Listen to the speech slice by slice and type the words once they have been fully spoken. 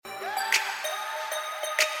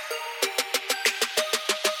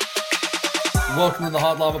Welcome to the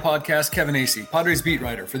Hot Lava Podcast. Kevin Acee, Padres beat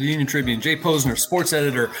writer for the Union Tribune. Jay Posner, sports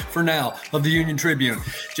editor for now of the Union Tribune.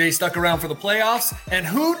 Jay stuck around for the playoffs, and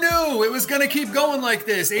who knew it was going to keep going like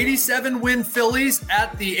this? 87-win Phillies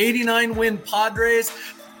at the 89-win Padres.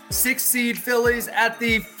 6th seed Phillies at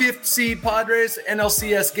the 5th seed Padres.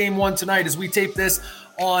 NLCS Game 1 tonight as we tape this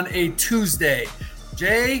on a Tuesday.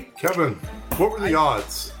 Jay? Kevin, what were the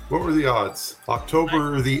odds? What were the odds?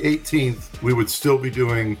 October the 18th, we would still be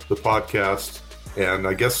doing the podcast. And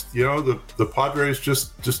I guess, you know, the Padres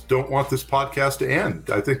just don't want this podcast to end.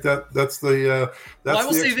 I think that's the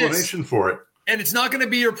explanation for it. And it's not going to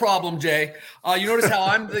be your problem, Jay. You notice how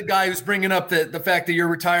I'm the guy who's bringing up the fact that you're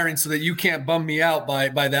retiring so that you can't bum me out by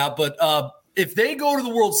that. But if they go to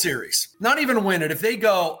the World Series, not even win it, if they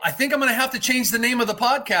go, I think I'm going to have to change the name of the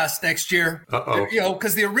podcast next year. You know,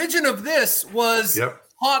 because the origin of this was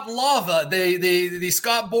Hot Lava, the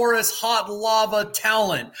Scott Boras Hot Lava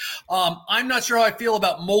talent. I'm not sure how I feel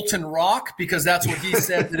about Molten Rock because that's what he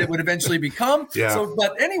said that it would eventually become. Yeah. So,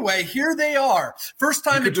 but anyway, here they are. First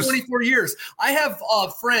time in 24 years. I have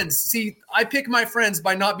friends. See, I pick my friends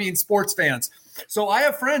by not being sports fans. So I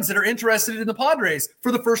have friends that are interested in the Padres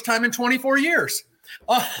for the first time in 24 years.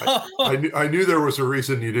 I knew there was a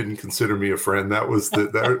reason you didn't consider me a friend. That was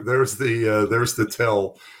there's the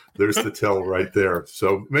tell. There's the tell right there.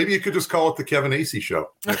 So maybe you could just call it the Kevin Acee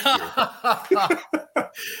Show next year.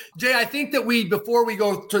 Jay, I think that before we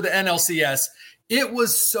go to the NLCS, it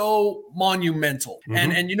was so monumental.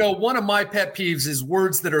 Mm-hmm. And you know, one of my pet peeves is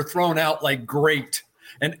words that are thrown out like great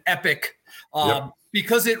and epic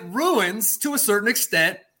because it ruins, to a certain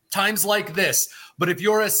extent, times like this. But if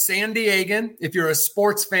you're a San Diegan, if you're a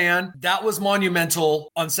sports fan, that was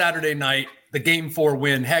monumental on Saturday night. The Game 4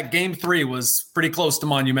 win. Heck, Game 3 was pretty close to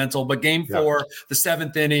monumental, but Game 4, the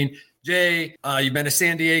 7th inning. Jay, you've been a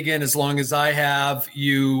San Diegan as long as I have.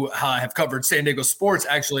 You have covered San Diego sports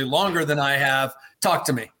actually longer than I have. Talk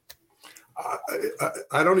to me.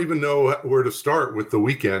 I don't even know where to start with the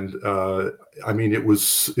weekend. I mean, it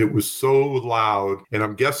was so loud, and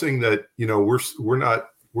I'm guessing that, you know, we're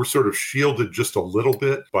sort of shielded just a little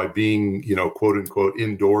bit by being, you know, quote unquote,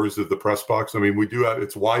 indoors of the press box. I mean, we do have,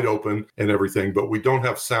 it's wide open and everything, but we don't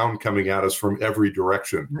have sound coming at us from every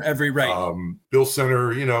direction. Bill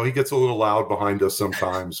Center, you know, he gets a little loud behind us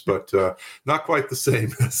sometimes, but not quite the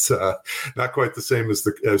same as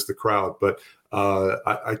the crowd. But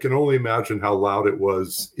I can only imagine how loud it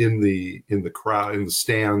was in the crowd, in the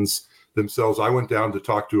stands themselves. I went down to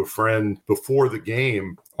talk to a friend before the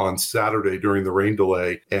game on Saturday during the rain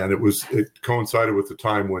delay, and it coincided with the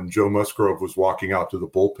time when Joe Musgrove was walking out to the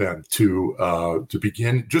bullpen to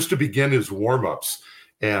begin his warm-ups,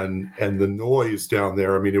 and the noise down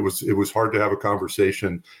there. I mean, it was hard to have a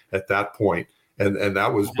conversation at that point, and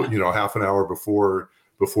that was, you know, half an hour before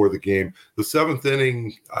the game. The 7th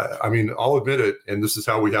inning, I mean, I'll admit it, and this is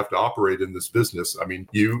how we have to operate in this business. I mean,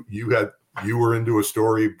 you were into a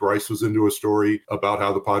story, Bryce was into a story about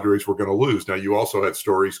how the Padres were going to lose. Now, you also had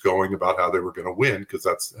stories going about how they were going to win, because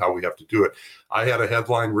that's how we have to do it. I had a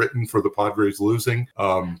headline written for the Padres losing.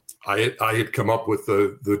 I had come up with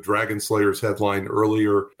the Dragon Slayers headline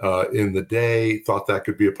earlier in the day, thought that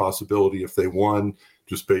could be a possibility if they won,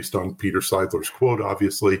 just based on Peter Seidler's quote,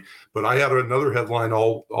 obviously. But I had another headline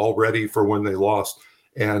all ready for when they lost.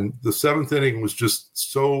 And the 7th inning was just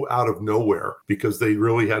so out of nowhere because they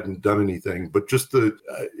really hadn't done anything. But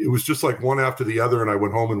it was just like one after the other. And I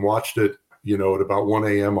went home and watched it, you know, at about 1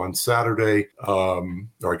 a.m. on Saturday,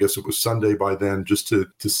 or I guess it was Sunday by then, just to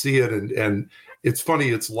see it. And it's funny,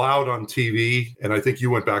 it's loud on TV. And I think you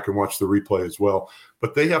went back and watched the replay as well.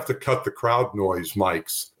 But they have to cut the crowd noise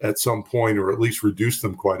mics at some point, or at least reduce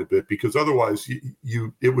them quite a bit, because otherwise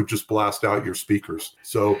it would just blast out your speakers.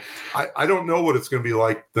 So I don't know what it's going to be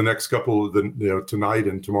like the next couple of tonight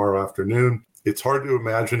and tomorrow afternoon. It's hard to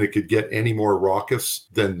imagine it could get any more raucous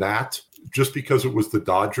than that, just because it was the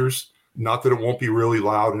Dodgers. Not that it won't be really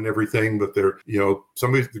loud and everything, but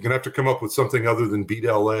somebody's going to have to come up with something other than Beat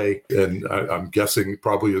LA. And I'm guessing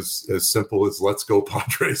probably as simple as Let's Go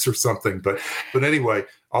Padres or something. But anyway,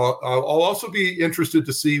 I'll also be interested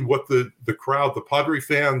to see what the crowd, the Padre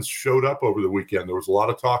fans showed up over the weekend. There was a lot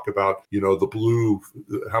of talk about, the blue,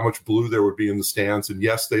 how much blue there would be in the stands. And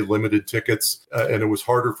yes, they limited tickets and it was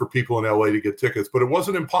harder for people in LA to get tickets, but it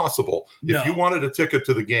wasn't impossible. No. If you wanted a ticket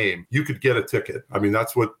to the game, you could get a ticket. I mean,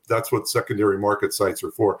 that's what secondary market sites are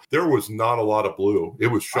for. There was not a lot of blue. It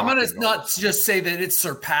was shocking. I'm going to not just say that it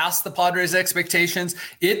surpassed the Padres' expectations.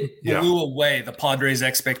 It blew away the Padres'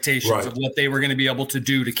 expectations of what they were going to be able to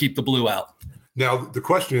do to keep the blue out. Now, the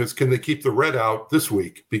question is, can they keep the red out this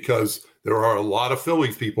week? Because there are a lot of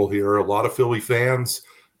Philly people here, a lot of Philly fans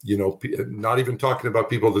not even talking about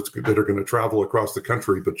people that are going to travel across the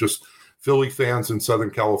country, but just Philly fans in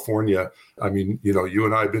Southern California. I mean, you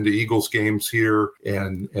and I have been to Eagles games here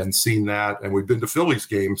and seen that, and we've been to Phillies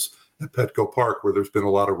games at Petco Park where there's been a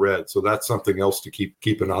lot of red. So that's something else to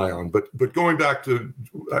keep an eye on. But going back to,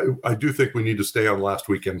 I do think we need to stay on last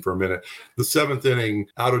weekend for a minute. The seventh inning,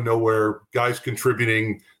 out of nowhere, guys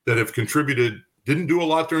contributing that have contributed, didn't do a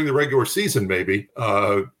lot during the regular season, maybe.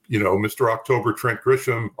 Mr. October, Trent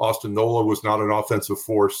Grisham, Austin Nola was not an offensive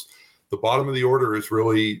force. The bottom of the order is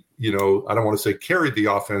really, I don't want to say carried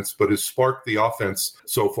the offense, but has sparked the offense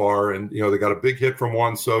so far. And, they got a big hit from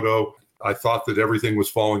Juan Soto. I thought that everything was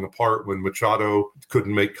falling apart when Machado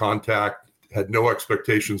couldn't make contact, had no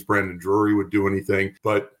expectations Brandon Drury would do anything.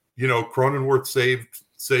 But, Cronenworth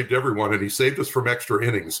saved everyone, and he saved us from extra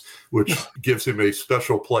innings, which gives him a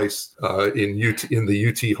special place in the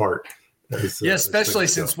UT heart. Especially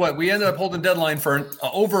since we ended up holding deadline for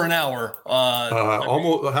over an hour.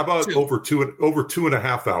 Almost. How about over two and a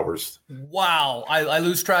half hours? Wow, I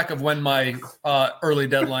lose track of when my early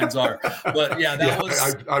deadlines are. But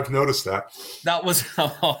I've noticed that. That was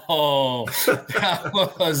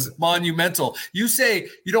that was monumental. You say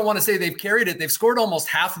you don't want to say they've carried it. They've scored almost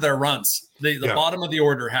half of their runs. The bottom of the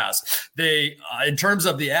order has. They, in terms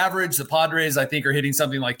of the average, the Padres, I think, are hitting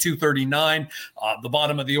something like 239. The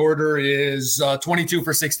bottom of the order is 22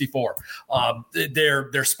 for 64.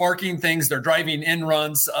 They're sparking things. They're driving in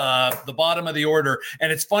runs. The bottom of the order.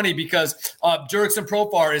 And it's funny because Jurickson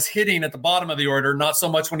Profar is hitting at the bottom of the order, not so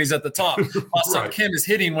much when he's at the top. Austin Kim is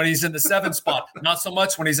hitting when he's in the seventh spot, not so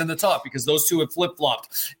much when he's in the top, because those two have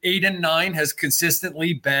flip-flopped. 8 and 9 has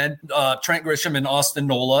consistently been Trent Grisham and Austin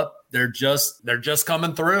Nola. They're just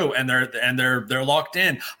coming through, and they're locked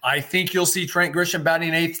in. I think you'll see Trent Grisham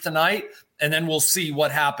batting eighth tonight, and then we'll see what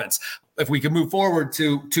happens. If we can move forward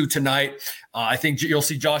to tonight, I think you'll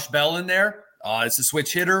see Josh Bell in there. It's a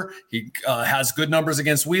switch hitter. He has good numbers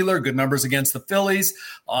against Wheeler, good numbers against the Phillies.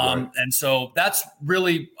 And so that's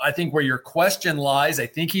really, I think, where your question lies. I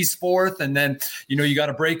think he's fourth. And then, you got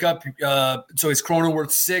to break up. So it's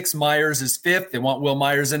Cronenworth 6, Myers is 5th. They want Will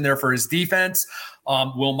Myers in there for his defense.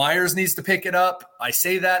 Will Myers needs to pick it up. I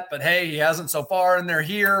say that, but hey, he hasn't so far, and they're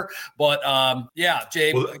here. But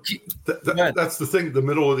Jay. Well, that's the thing. The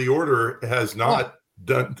middle of the order has not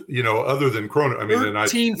done, other than Cronin.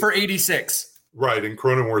 13 for 86. Right, and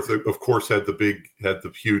Cronenworth, of course, had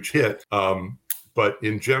the huge hit. But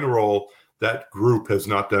in general, that group has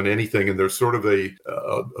not done anything, and there's sort of a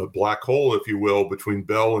black hole, if you will, between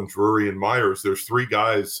Bell and Drury and Myers. There's 3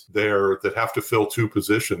 guys there that have to fill 2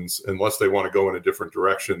 positions unless they want to go in a different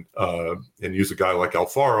direction and use a guy like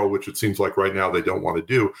Alfaro, which it seems like right now they don't want to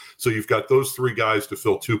do. So you've got those 3 guys to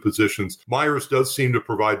fill 2 positions. Myers does seem to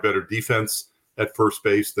provide better defense at first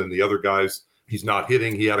base than the other guys. He's not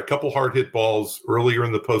hitting. He had a couple hard hit balls earlier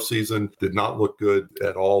in the postseason, did not look good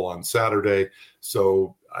at all on Saturday.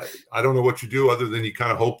 So I don't know what you do other than you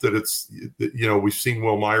kind of hope that it's, we've seen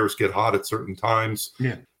Will Myers get hot at certain times.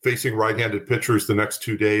 Yeah. Facing right-handed pitchers the next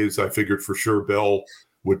 2 days, I figured for sure Bell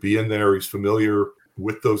would be in there. He's familiar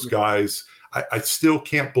with those guys. I still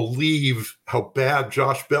can't believe how bad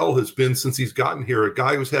Josh Bell has been since he's gotten here. A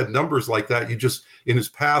guy who's had numbers like that, you just in his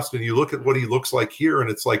past, and you look at what he looks like here, and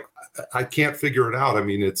it's like, I can't figure it out. I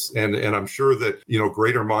mean, it's and I'm sure that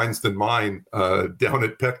greater minds than mine down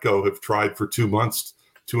at Petco have tried for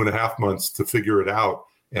 2.5 months to figure it out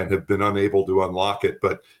and have been unable to unlock it.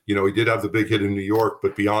 But he did have the big hit in New York,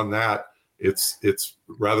 but beyond that, it's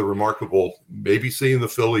rather remarkable. Maybe seeing the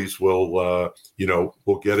Phillies will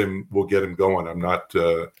get him going. I'm not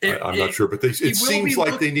sure, but it seems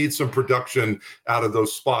like they need some production out of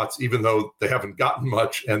those spots, even though they haven't gotten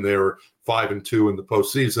much, and they're 5-2 in the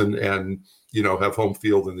postseason, and have home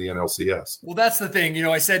field in the NLCS. Well, that's the thing.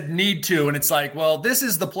 I said need to, and it's like, well, this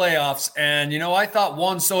is the playoffs. And, I thought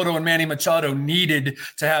Juan Soto and Manny Machado needed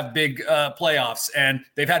to have big playoffs, and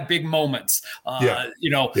they've had big moments.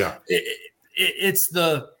 It's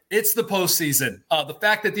the postseason. The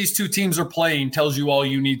fact that these 2 teams are playing tells you all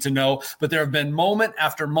you need to know. But there have been moment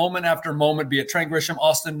after moment after moment, be it Trent Grisham,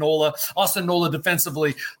 Austin Nola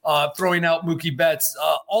defensively, throwing out Mookie Betts,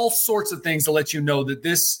 all sorts of things to let you know that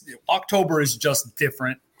this October is just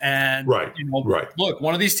different. And, look,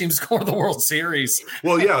 one of these teams is going to the World Series.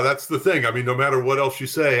 Well, yeah, that's the thing. I mean, no matter what else you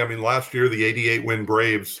say, last year, the 88-win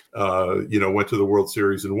Braves, went to the World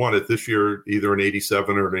Series and won it. This year, either an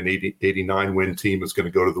 87 or an 89-win team is going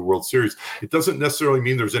to go to the World Series. It doesn't necessarily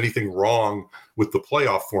mean there's anything wrong with the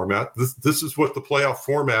playoff format. This is what the playoff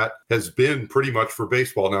format has been pretty much for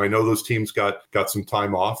baseball. Now, I know those teams got some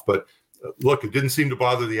time off, but look, it didn't seem to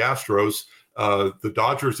bother the Astros. The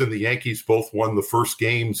Dodgers and the Yankees both won the first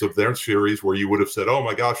games of their series where you would have said, oh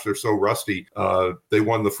my gosh, they're so rusty. They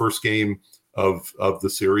won the first game of the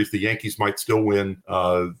series. The Yankees might still win.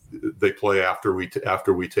 They play after we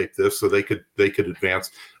tape this, so they could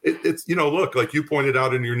advance. It's look, like you pointed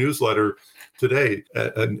out in your newsletter today,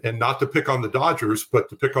 and not to pick on the Dodgers, but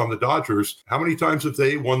to pick on the Dodgers. How many times have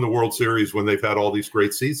they won the World Series when they've had all these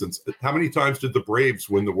great seasons? How many times did the Braves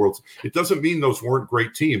win the World Series? It doesn't mean those weren't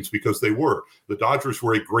great teams, because they were. The Dodgers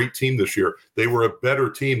were a great team this year. They were a better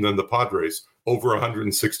team than the Padres over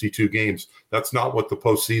 162 games. That's not what the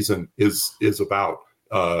postseason is about.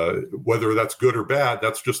 Whether that's good or bad,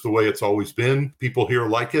 that's just the way it's always been. People here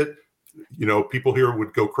like it. People here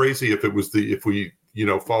would go crazy if we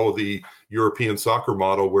follow the European soccer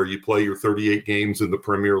model where you play your 38 games in the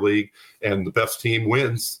Premier League and the best team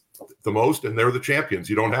wins the most and they're the champions.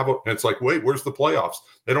 You don't have and it's like, wait, where's the playoffs?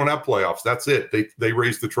 They don't have playoffs. That's it. They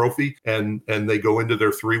raise the trophy and they go into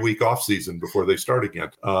their 3-week off season before they start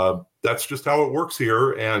again. That's just how it works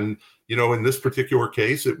here. And, in this particular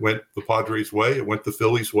case, it went the Padres' way. It went the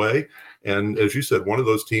Phillies' way. And as you said, one of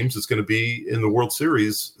those teams is going to be in the World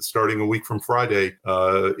Series starting a week from Friday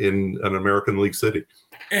in an American League city.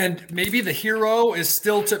 And maybe the hero is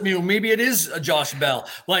still maybe it is Josh Bell.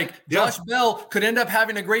 Josh Bell could end up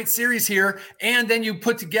having a great series here. And then you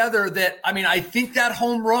put together that, I think that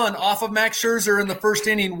home run off of Max Scherzer in the first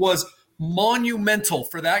inning was monumental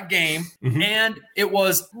for that game. Mm-hmm. And it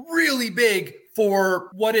was really big for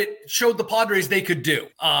what it showed the Padres they could do.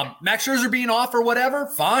 Max Scherzer being off or whatever,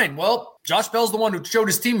 fine. Well, Josh Bell's the one who showed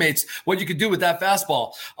his teammates what you could do with that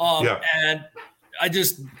fastball. And I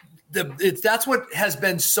just – that's what has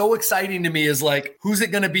been so exciting to me is like, who's it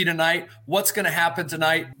going to be tonight? What's going to happen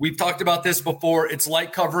tonight? We've talked about this before. It's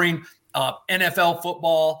like covering NFL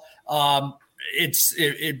football.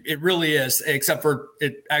 It really is, except for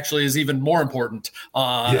it actually is even more important.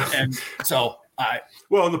 And so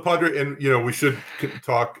the Padres, and we should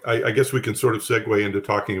talk. I guess we can sort of segue into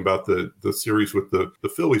talking about the series with the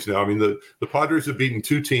Phillies now. The Padres have beaten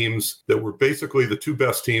two teams that were basically the two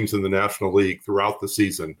best teams in the National League throughout the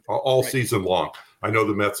season, all season long. I know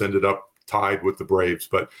the Mets ended up tied with the Braves,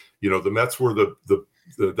 but the Mets were the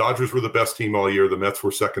Dodgers were the best team all year. The Mets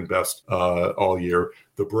were second best all year.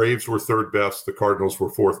 The Braves were third best. The Cardinals were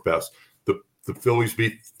fourth best. The Phillies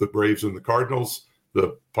beat the Braves and the Cardinals.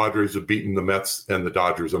 The Padres have beaten the Mets and the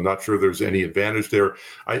Dodgers. I'm not sure there's any advantage there.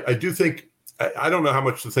 I do think I don't know how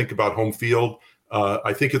much to think about home field.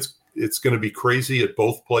 I think it's going to be crazy at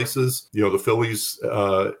both places. The Phillies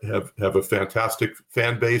have a fantastic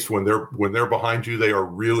fan base. When they're behind you, they are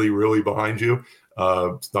really, really behind you.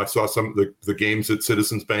 I saw some of the games at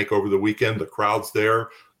Citizens Bank over the weekend. The crowds there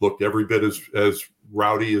looked every bit as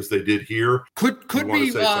rowdy as they did here. Could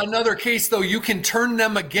be another case, though. You can turn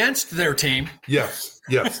them against their team. Yes.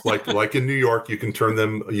 like in New York, you can turn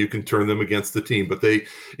them against the team, but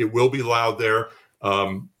it will be loud there.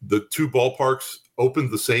 The two ballparks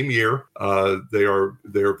opened the same year. They are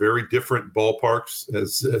very different ballparks,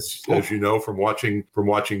 as you know from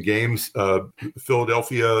watching games.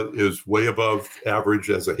 Philadelphia is way above average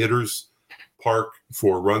as a hitter's park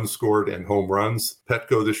for runs scored and home runs.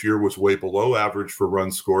 Petco this year was way below average for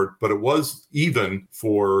runs scored, but it was even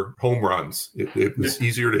for home runs. It was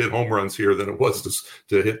easier to hit home runs here than it was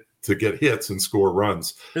to get hits and score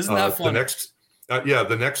runs. Isn't that fun?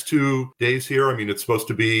 The next 2 days here, it's supposed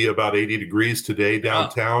to be about 80 degrees today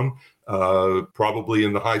downtown, probably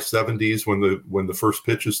in the high 70s when the first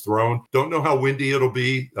pitch is thrown. Don't know how windy it'll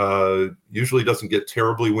be. Usually doesn't get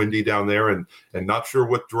terribly windy down there, and not sure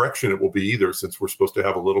what direction it will be either, since we're supposed to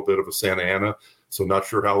have a little bit of a Santa Ana. So not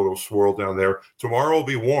sure how it'll swirl down there. Tomorrow will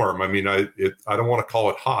be warm. I don't want to call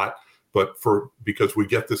it hot, but because we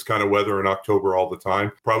get this kind of weather in October all the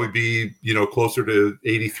time, probably be, closer to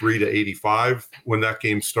 83 to 85 when that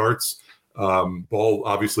game starts. Ball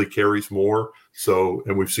obviously carries more. So,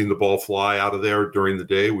 and we've seen the ball fly out of there during the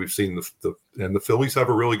day. We've seen the Phillies have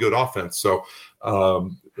a really good offense. So, a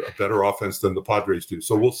better offense than the Padres do.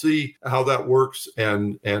 So we'll see how that works.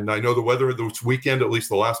 And I know the weather this weekend, at least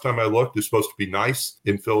the last time I looked, is supposed to be nice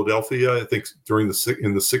in Philadelphia. I think in the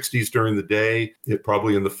 60s during the day, it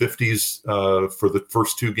probably in the 50s for the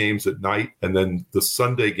first two games at night. And then the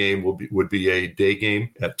Sunday game would be a day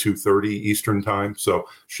game at 2:30 Eastern time. So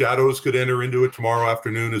shadows could enter into it tomorrow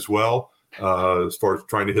afternoon as well. As far as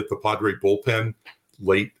trying to hit the Padre bullpen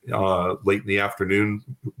late in the afternoon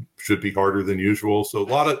should be harder than usual. So a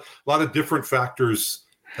lot of different factors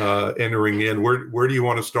entering in. Where do you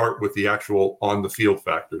want to start with the actual on the field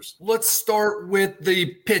factors? Let's start with the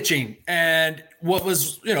pitching and what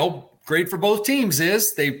was, great for both teams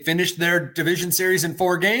is they finished their division series in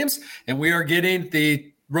 4 games, and we are getting the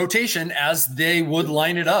rotation as they would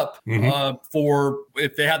line it up for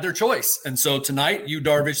if they had their choice. And so tonight, Yu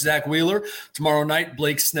Darvish, Zach Wheeler. Tomorrow night,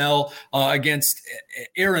 Blake Snell against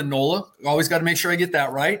Aaron Nola. Always got to make sure I get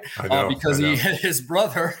that right, because his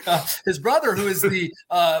brother, who is the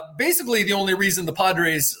basically the only reason the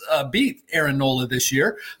Padres beat Aaron Nola this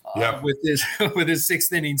year, with his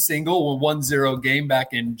 6th inning single, a 1-0 game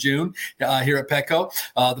back in June here at Petco.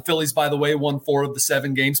 The Phillies, by the way, won 4 of the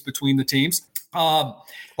 7 games between the teams.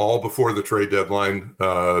 All before the trade deadline,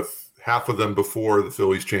 half of them before the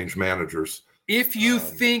Phillies changed managers. If you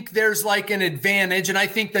think there's like an advantage, and I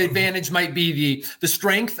think the advantage might be the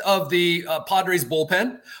strength of the Padres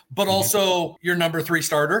bullpen, but also your number 3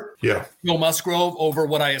 starter, Joe Musgrove, over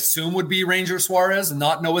what I assume would be Ranger Suarez,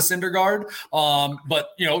 not Noah Syndergaard.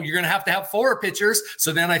 But you're going to have 4 pitchers.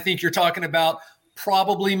 So then I think you're talking about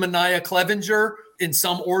probably Manaea Clevinger in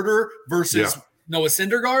some order versus Noah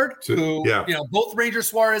Syndergaard, who, both Ranger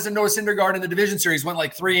Suarez and Noah Syndergaard in the division series went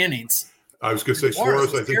like 3 innings. I was going to say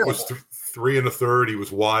Suarez, I think, was 3 1/3. He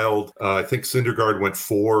was wild. I think Syndergaard went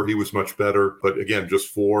 4. He was much better, but again, just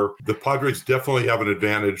 4. The Padres definitely have an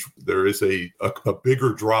advantage. There is a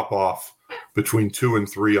bigger drop off between 2 and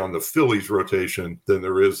 3 on the Phillies rotation than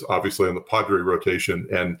there is obviously on the Padre rotation.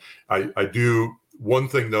 And I do. One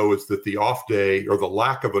thing, though, is that the off day or the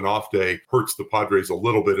lack of an off day hurts the Padres a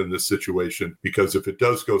little bit in this situation, because if it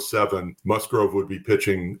does go 7, Musgrove would be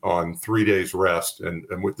pitching on 3 days rest, and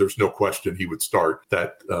there's no question he would start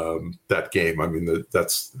that game. I mean,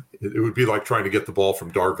 it would be like trying to get the ball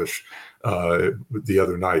from Darvish the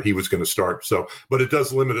other night. He was going to start. So, but it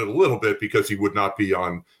does limit it a little bit because he would not be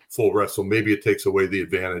on full rest. So maybe it takes away the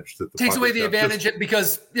advantage that takes away the advantage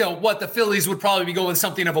because the Phillies would probably be going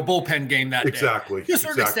something of a bullpen game that day. To a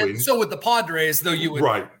certain extent. So with the Padres, though,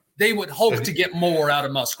 they would hope to get more out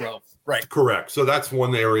of Musgrove. Right. Correct. So that's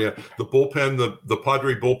one area. The bullpen, the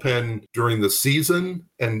Padre bullpen during the season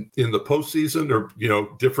and in the postseason are,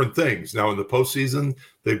 different things. Now in the postseason,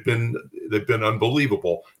 they've been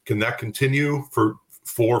unbelievable. Can that continue for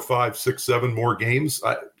 4, 5, 6, 7 more games?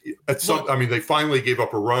 They finally gave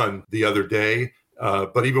up a run the other day.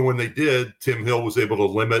 But even when they did, Tim Hill was able to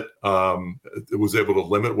limit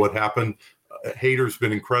what happened. Hader's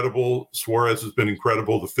been incredible. Suarez has been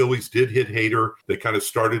incredible. The Phillies did hit Hader. They kind of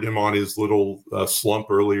started him on his little slump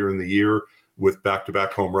earlier in the year with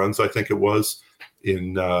back-to-back home runs, I think it was,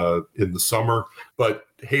 in the summer. But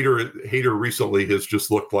Hader recently has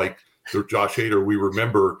just looked like the Josh Hader we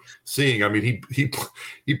remember seeing. I mean,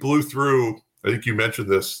 he blew through. I think you mentioned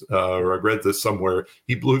this, or I read this somewhere.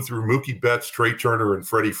 He blew through Mookie Betts, Trey Turner, and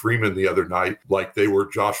Freddie Freeman the other night like they were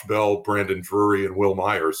Josh Bell, Brandon Drury, and Will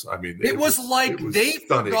Myers. I mean, it was they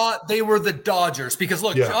stunning. Forgot they were the Dodgers because,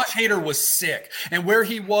 look, Josh Hader was sick. And where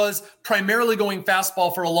he was primarily going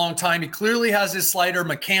fastball for a long time, he clearly has his slider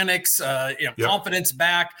mechanics, confidence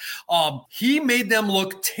back. He made them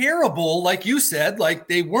look terrible, like you said, like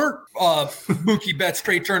they weren't Mookie Betts,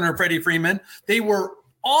 Trey Turner, and Freddie Freeman. They were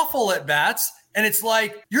awful at bats. And it's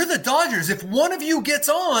like, you're the Dodgers. If one of you gets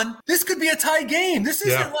on, this could be a tie game. This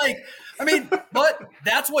isn't but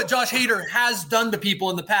that's what Josh Hader has done to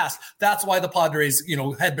people in the past. That's why the Padres,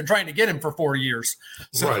 had been trying to get him for 4 years.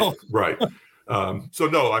 So. Right. So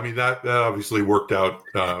no, I mean, that obviously worked out.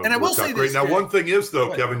 And I will say great. This. Now, one thing is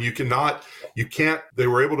though, Kevin, they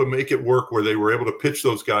were able to make it work where they were able to pitch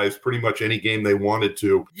those guys pretty much any game they wanted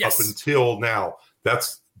to up until now.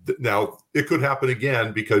 Now, it could happen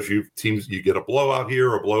again because you get a blowout here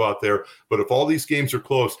or a blowout there. But if all these games are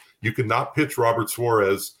close, you cannot pitch Robert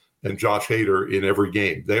Suarez and Josh Hader in every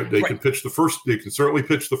game. They can pitch they can certainly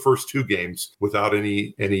pitch the first 2 games without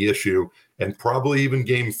any issue, and probably even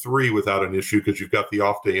game 3 without an issue because you've got the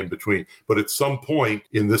off day in between. But at some point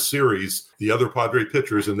in this series, the other Padre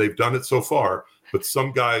pitchers, and they've done it so far, but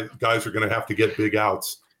some guys are going to have to get big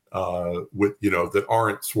outs. That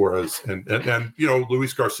aren't Suarez and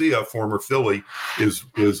Luis Garcia, former Philly, is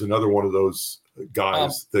another one of those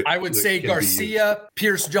guys. I would say Garcia,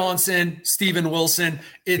 Pierce Johnson, Steven Wilson.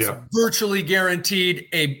 It's virtually guaranteed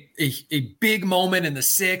a big moment in the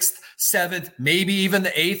 6th, 7th, maybe even the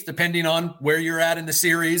 8th, depending on where you're at in the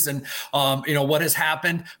series and what has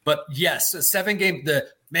happened. But yes, a 7-game.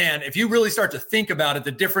 Man, if you really start to think about it,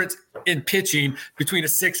 the difference in pitching between a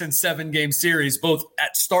 6 and 7 game series, both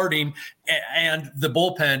at starting and the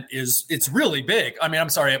bullpen, it's really big. I mean, I'm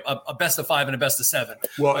sorry, a best of 5 and a best of 7.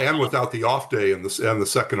 Well, and without the off day and the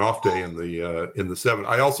second off day in the 7,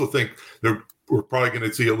 I also think we're probably going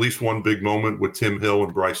to see at least one big moment with Tim Hill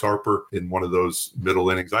and Bryce Harper in one of those middle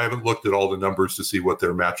innings. I haven't looked at all the numbers to see what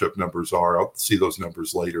their matchup numbers are. I'll see those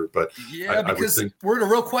numbers later. But because we're in a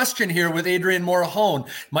real question here with Adrian Morejon.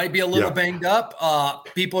 Might be a little banged up.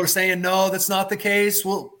 People are saying, no, that's not the case.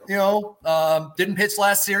 Well, didn't pitch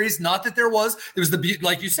last series. Not that there was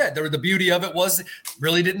like you said, the beauty of it was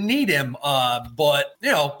really didn't need him. But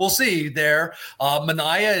we'll see there.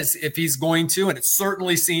 Manaea is, if he's going to, and it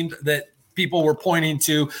certainly seemed that people were pointing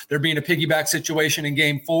to there being a piggyback situation in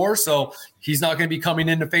Game 4. So he's not going to be coming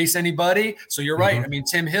in to face anybody. So you're right. I mean,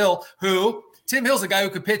 Tim Hill's a guy who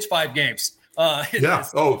could pitch 5 games. For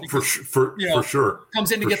sure.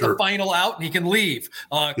 Comes in to get the final out and he can leave.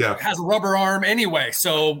 Has a rubber arm anyway,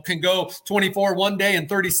 so can go 24 one day and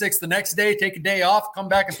 36 the next day, take a day off, come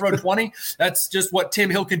back and throw 20. That's just what Tim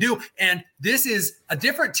Hill can do. And this is a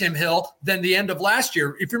different Tim Hill than the end of last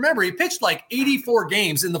year. If you remember, he pitched like 84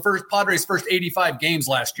 games in the Padres' first 85 games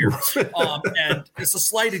last year. And it's a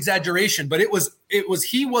slight exaggeration, but he was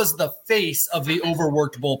the face of the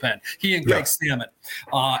overworked bullpen. He and Greg Stammen.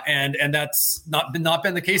 And that's not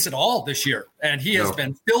been the case at all this year. And he has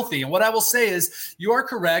been filthy. And what I will say is you are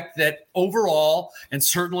correct that overall, and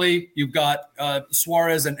certainly you've got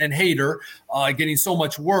Suarez and Hader getting so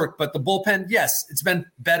much work, but the bullpen, yes, it's been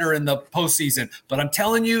better in the postseason. But I'm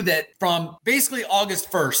telling you that from basically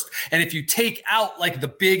August 1st, and if you take out like the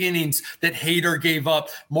big innings that Hader gave up,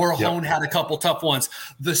 Morejon had a couple tough ones.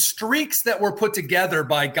 The streaks that were put together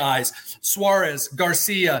by guys, Suarez,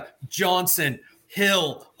 Garcia, Johnson,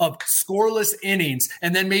 Hill, of scoreless innings,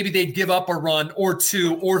 and then maybe they'd give up a run or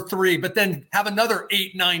 2 or 3, but then have another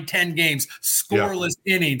 8, 9, 10 games, scoreless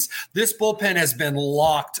innings. This bullpen has been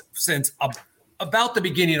locked since about the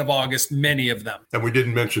beginning of August, many of them. And we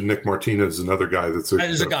didn't mention Nick Martinez, another guy that's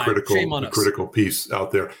a critical piece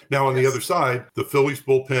out there. Now, on the other side, the Phillies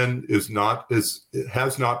bullpen has not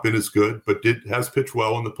been as good, but has pitched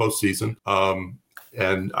well in the postseason.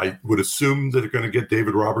 And I would assume that they're going to get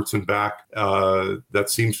David Robertson back. That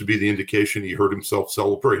seems to be the indication. He hurt himself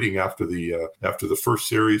celebrating after the first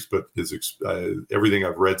series, but everything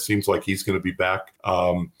I've read seems like he's going to be back.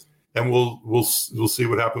 And we'll see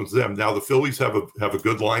what happens to them. Now the Phillies have a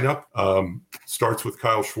good lineup. Starts with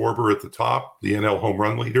Kyle Schwarber at the top, the NL home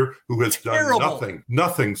run leader, who has done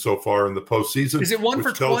nothing so far in the postseason. Is it 1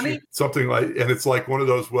 for 20? Something like, and it's like one of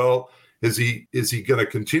those. Well, is he going to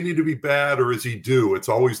continue to be bad, or is he due? It's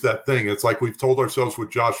always that thing. It's like we've told ourselves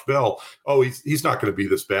with Josh Bell, oh, he's not going to be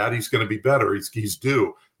this bad. He's going to be better. He's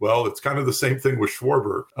due. Well, it's kind of the same thing with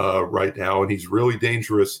Schwarber right now, and he's really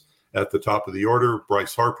dangerous at the top of the order.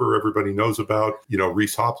 Bryce Harper, everybody knows about.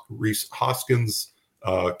 Rhys Hoskins,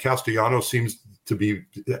 Castellanos seems to be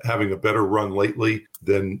having a better run lately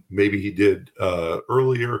than maybe he did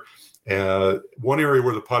earlier. One area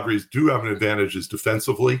where the Padres do have an advantage is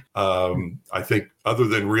defensively. I think other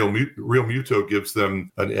than Real Muto gives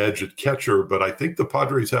them an edge at catcher, but I think the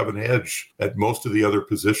Padres have an edge at most of the other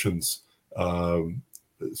positions.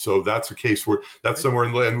 So that's a case where that's somewhere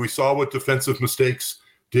in, and we saw what defensive mistakes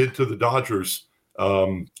did to the Dodgers,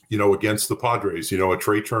 against the Padres. A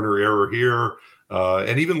Trey Turner error here.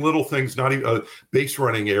 And even little things, not even a base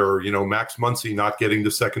running error, Max Muncy not getting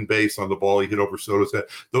to second base on the ball he hit over Soto's head.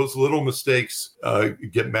 Those little mistakes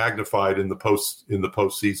get magnified in the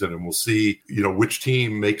postseason, and we'll see, which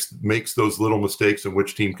team makes those little mistakes and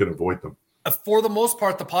which team can avoid them. For the most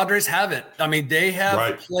part, the Padres haven't. I mean, they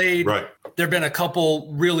have played. Right. There have been a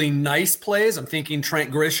couple really nice plays. I'm thinking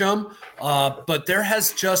Trent Grisham, but there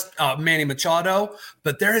has just Manny Machado,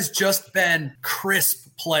 but there has just been crisp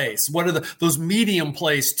plays. What are those medium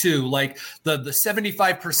plays too? Like the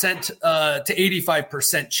 75% to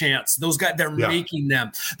 85% chance. Those guys, they're making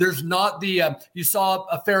them. There's not the you saw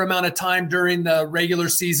a fair amount of time during the regular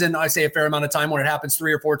season. I say a fair amount of time when it happens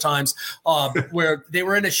 3 or 4 times, where they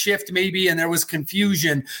were in a shift maybe and there was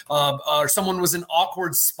confusion, or someone was in an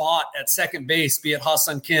awkward spot at second base, be it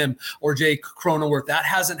Ha-Seong Kim or Jay Cronenworth. That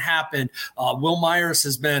hasn't happened. Will Myers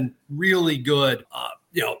has been really good.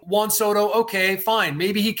 Juan Soto, okay, fine.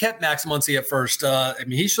 Maybe he kept Max Muncy at first.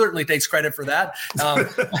 He certainly takes credit for that.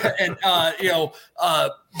 And I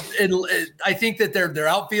think that their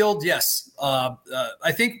outfield, yes.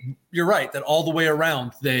 I think you're right that all the way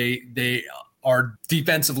around they are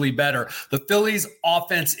defensively better. The Phillies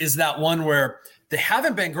offense is that one where they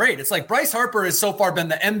haven't been great. It's like Bryce Harper has so far been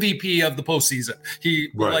the MVP of the postseason. He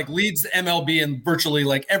leads the MLB in virtually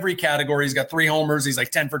like every category. He's got 3 homers. He's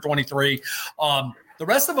like 10 for 23. The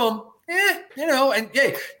rest of them, and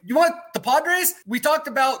hey, you want the Padres? We talked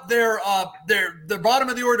about their bottom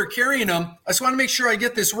of the order carrying them. I just want to make sure I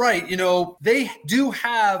get this right. They do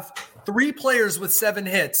have 3 players with 7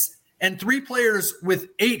 hits and 3 players with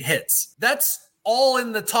 8 hits. That's all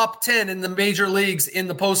in the top 10 in the major leagues in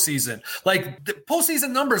the postseason. Like, the postseason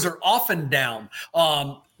numbers are often down.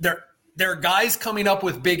 There are guys coming up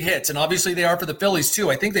with big hits, and obviously they are for the Phillies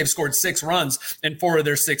too. I think they've scored 6 runs in 4 of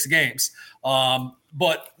their 6 games.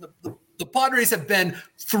 But the Padres have been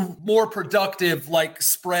more productive, like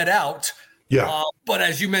spread out. Yeah. But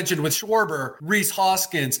as you mentioned with Schwarber, Rhys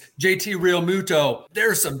Hoskins, JT Realmuto,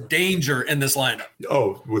 there's some danger in this lineup.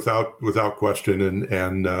 Oh, without question.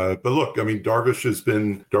 And but look, I mean, Darvish has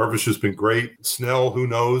been great. Snell, who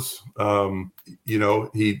knows?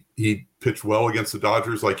 He pitched well against the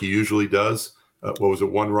Dodgers like he usually does. What was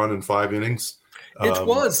it? 1 run in 5 innings. It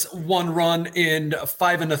was 1 run in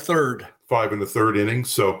 5 1/3. 5 1/3 innings.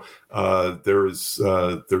 So there's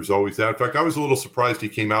always that. In fact, I was a little surprised he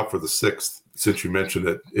came out for the 6th, since you mentioned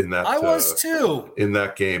it in that. I was too. In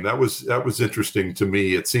that game. That was interesting to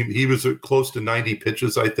me. It seemed he was close to 90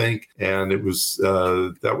 pitches, I think, and it was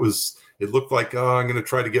it looked like I'm going to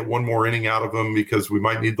try to get 1 more inning out of him because we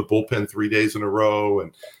might need the bullpen 3 days in a row,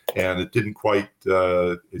 and it didn't quite.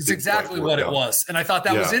 It's exactly what it was, and I thought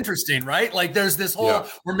that was interesting, right? Like, there's this whole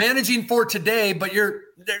we're managing for today, but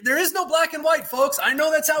there is no black and white, folks. I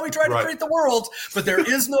know that's how we try to treat the world, but there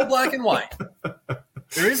is no black and white.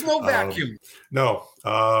 There is no vacuum. No.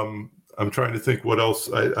 I'm trying to think what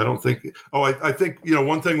else. I don't think. Oh, I think,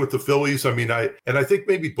 one thing with the Phillies. I mean, I think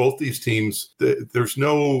maybe both these teams.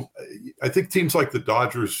 I think teams like the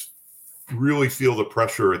Dodgers really feel the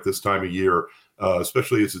pressure at this time of year,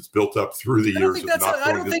 especially as it's built up through the years.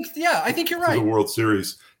 I think you're right. The World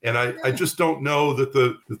Series. And I just don't know that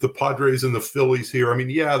the Padres and the Phillies here. I mean,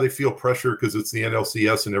 they feel pressure because it's the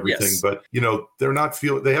NLCS and everything, but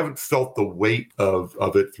they haven't felt the weight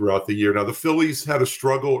of it throughout the year. Now, the Phillies had a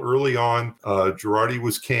struggle early on. Girardi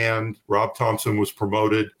was canned. Rob Thompson was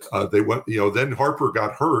promoted. They went, then Harper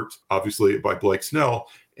got hurt, obviously, by Blake Snell.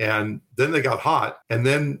 And then they got hot. And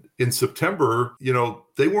then in September,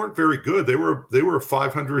 they weren't very good. They were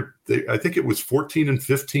 500. I think it was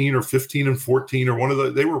 14-15 or 15-14 or one of the.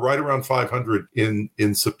 They were right around 500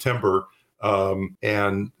 in September,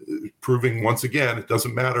 and proving once again it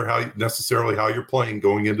doesn't matter necessarily how you're playing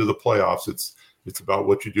going into the playoffs. It's about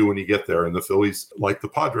what you do when you get there. And the Phillies, like the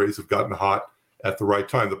Padres, have gotten hot at the right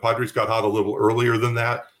time. The Padres got hot a little earlier than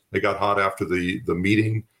that. They got hot after the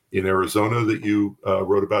meeting in Arizona that you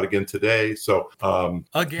wrote about again today. So none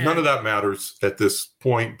of that matters at this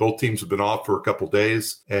point. Both teams have been off for a couple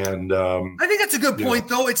days, and I think that's a good point,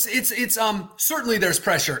 though. It's certainly there's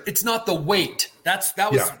pressure. It's not the weight. That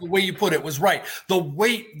was the way you put it was right. The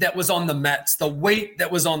weight that was on the Mets, the weight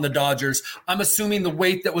that was on the Dodgers. I'm assuming the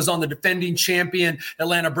weight that was on the defending champion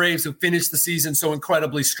Atlanta Braves, who finished the season so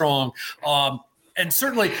incredibly strong. And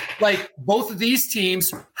certainly, like, both of these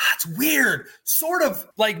teams, it's weird, sort of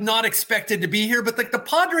like not expected to be here, but like the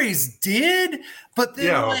Padres did, but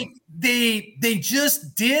then they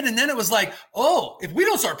just did. And then it was like, oh, if we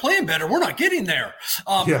don't start playing better, we're not getting there.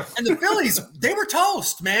 And the Phillies, they were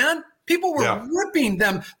toast, man. People were ripping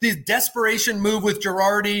them. The desperation move with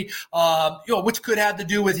Girardi, which could have to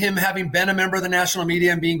do with him having been a member of the national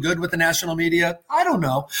media and being good with the national media. I don't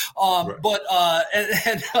know. But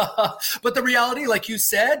the reality, like you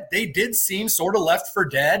said, they did seem sort of left for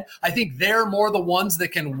dead. I think they're more the ones that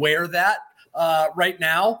can wear that right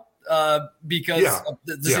now. Because of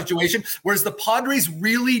the situation. Whereas the Padres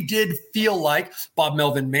really did feel like Bob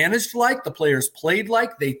Melvin managed like, the players played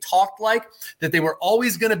like, they talked like, that they were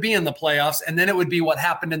always going to be in the playoffs, and then it would be what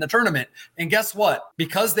happened in the tournament. And guess what?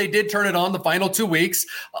 Because they did turn it on the final 2 weeks,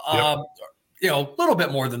 a little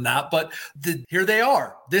bit more than that, but here they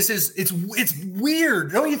are. It's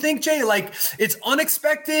weird. Don't you think, Jay? Like, it's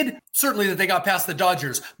unexpected, certainly, that they got past the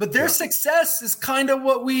Dodgers, but their success is kind of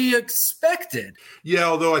what we expected. Yeah,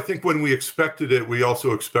 although I think when we expected it, we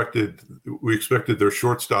also expected their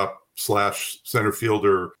shortstop / center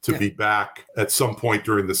fielder to be back at some point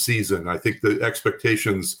during the season. I think the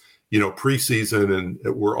expectations, preseason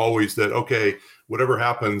and were always that, okay, whatever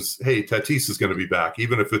happens, hey, Tatis is going to be back.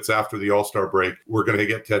 Even if it's after the All-Star break, we're going to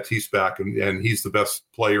get Tatis back, and he's the best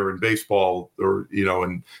player in baseball, or,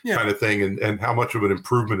 kind of thing. And how much of an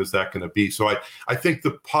improvement is that going to be? So I think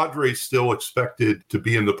the Padres still expected to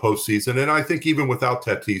be in the postseason. And I think even without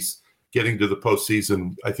Tatis getting to the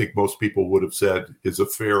postseason, I think most people would have said is a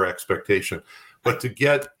fair expectation. But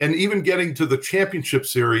even getting to the championship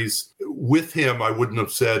series with him, I wouldn't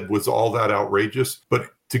have said was all that outrageous. But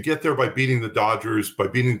to get there by beating the Dodgers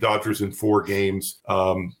in 4 games,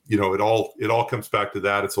 it all comes back to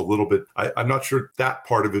that. It's a little bit, I'm not sure that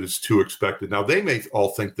part of it is too expected. Now, they may all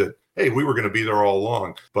think that, hey, we were going to be there all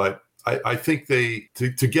along, but I think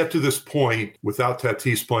to get to this point without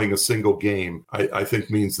Tatis playing a single game, I think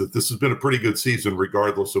means that this has been a pretty good season,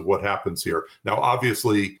 regardless of what happens here. Now,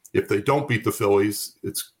 obviously, if they don't beat the Phillies,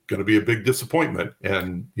 it's going to be a big disappointment,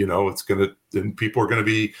 and and people are going to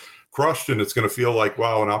be crushed, and it's going to feel like,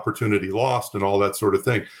 wow, an opportunity lost and all that sort of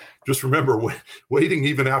thing. Just remember, waiting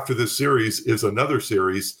even after this series is another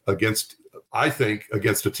series against a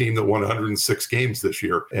team that won 106 games this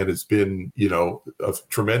year and has been, a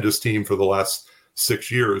tremendous team for the last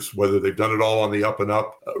 6 years, whether they've done it all on the up and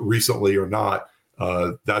up recently or not.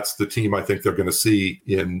 That's the team I think they're going to see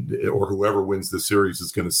or whoever wins the series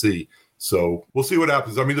is going to see. So we'll see what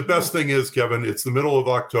happens. I mean, the best thing is, Kevin, it's the middle of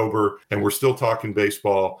October and we're still talking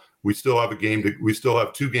baseball. We still have we still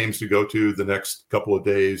have 2 games to go to the next couple of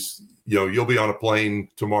days. You'll be on a plane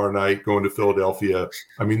tomorrow night going to Philadelphia.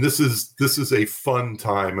 I mean, this is a fun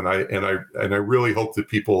time, and I really hope that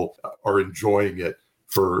people are enjoying it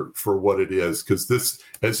for what it is, because this,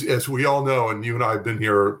 as we all know, and you and I have been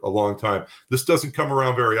here a long time, this doesn't come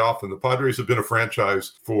around very often. The Padres have been a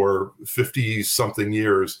franchise for 50 something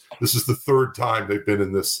years. This is the 3rd time they've been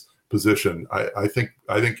in this position. I think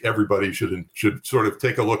everybody should sort of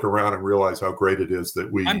take a look around and realize how great it is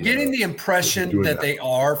that we. I'm getting the impression that they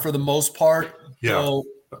are, for the most part. Yeah. So,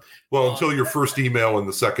 well, until your first email in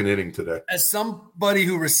the 2nd inning today. As somebody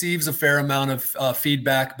who receives a fair amount of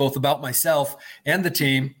feedback, both about myself and the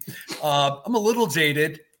team, I'm a little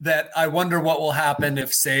jaded that I wonder what will happen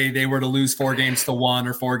if, say, they were to lose 4-1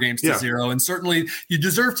 or 4-0. And certainly you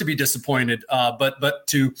deserve to be disappointed. But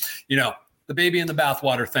to, the baby in the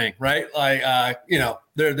bathwater thing, right? Like,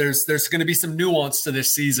 there's going to be some nuance to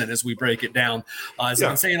this season as we break it down. As I've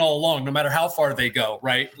been saying all along, no matter how far they go,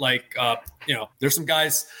 right? Like, there's some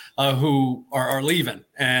guys who are leaving,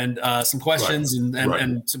 and some questions,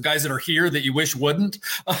 and some guys that are here that you wish wouldn't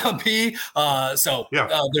be. But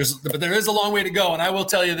there is a long way to go. And I will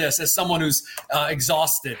tell you this, as someone who's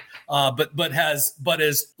exhausted, but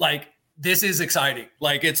is like, this is exciting.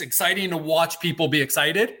 Like, it's exciting to watch people be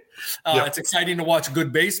excited. It's exciting to watch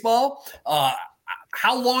good baseball.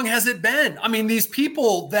 How long has it been? I mean, these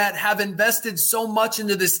people that have invested so much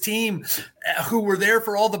into this team, who were there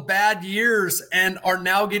for all the bad years and are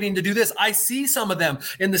now getting to do this. I see some of them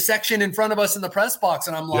in the section in front of us in the press box,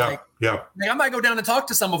 and I'm like, I might go down and talk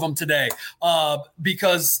to some of them today,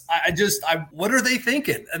 because what are they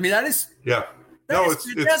thinking? I mean, it's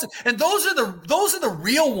fantastic. And those are the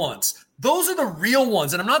real ones. Those are the real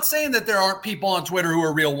ones. And I'm not saying that there aren't people on Twitter who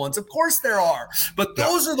are real ones. Of course there are. But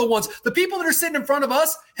those are the ones. The people that are sitting in front of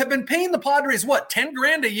us have been paying the Padres,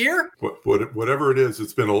 $10,000 a year? Whatever it is,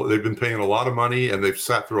 they've been paying a lot of money, and they've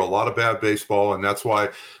sat through a lot of bad baseball. And that's why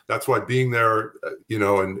being there,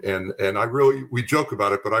 and we joke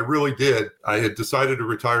about it, but I really did. I had decided to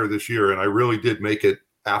retire this year, and I really did make it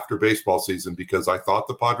after baseball season, because I thought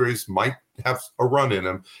the Padres might have a run in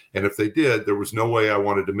them. And if they did, there was no way I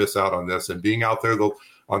wanted to miss out on this. And being out there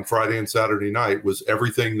on Friday and Saturday night was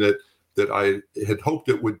everything that I had hoped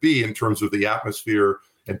it would be, in terms of the atmosphere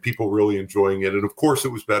and people really enjoying it. And of course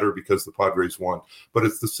it was better because the Padres won, but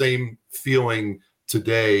it's the same feeling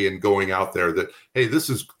today and going out there that, hey, this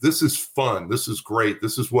is fun. This is great.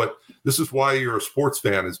 This is why you're a sports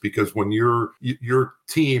fan, is because when your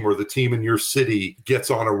team or the team in your city gets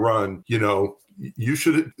on a run, you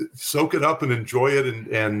should soak it up and enjoy it,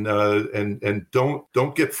 and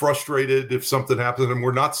don't get frustrated if something happens. And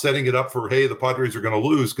we're not setting it up for, hey, the Padres are going to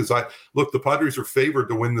lose, because the Padres are favored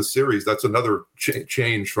to win the series. That's another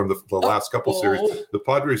change from the last couple series. The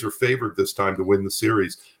Padres are favored this time to win the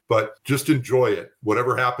series. But just enjoy it.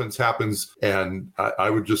 Whatever happens. And I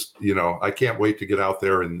would just, I can't wait to get out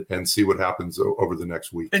there and see what happens over the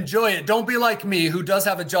next week. Enjoy it. Don't be like me, who does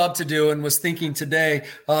have a job to do, and was thinking today,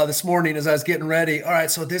 this morning as I was getting ready. All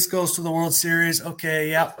right, so this goes to the World Series.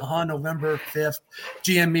 Okay, November 5th.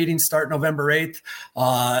 GM meetings start November 8th.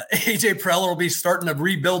 AJ Preller will be starting to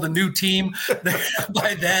rebuild a new team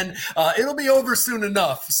by then. It'll be over soon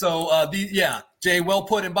enough. So, Jay, well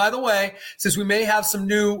put. And by the way, since we may have some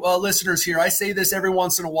new listeners here, I say this every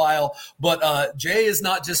once in a while, but Jay is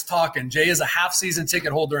not just talking. Jay is a half-season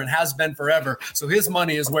ticket holder and has been forever. So his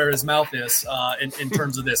money is where his mouth is in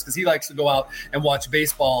terms of this, because he likes to go out and watch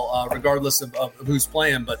baseball regardless of who's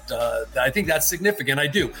playing. But I think that's significant. I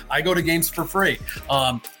do. I go to games for free.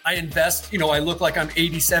 I invest. I look like I'm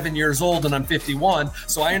 87 years old and I'm 51.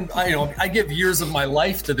 So I give years of my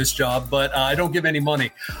life to this job, but I don't give any money.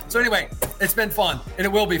 So anyway, it's been fun, and it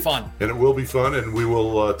will be fun. And we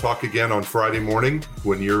will talk again on Friday morning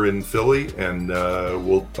when you're in Philly, and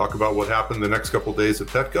we'll talk about what happened the next couple days at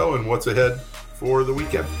Petco and what's ahead for the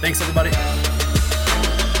weekend. Thanks, everybody.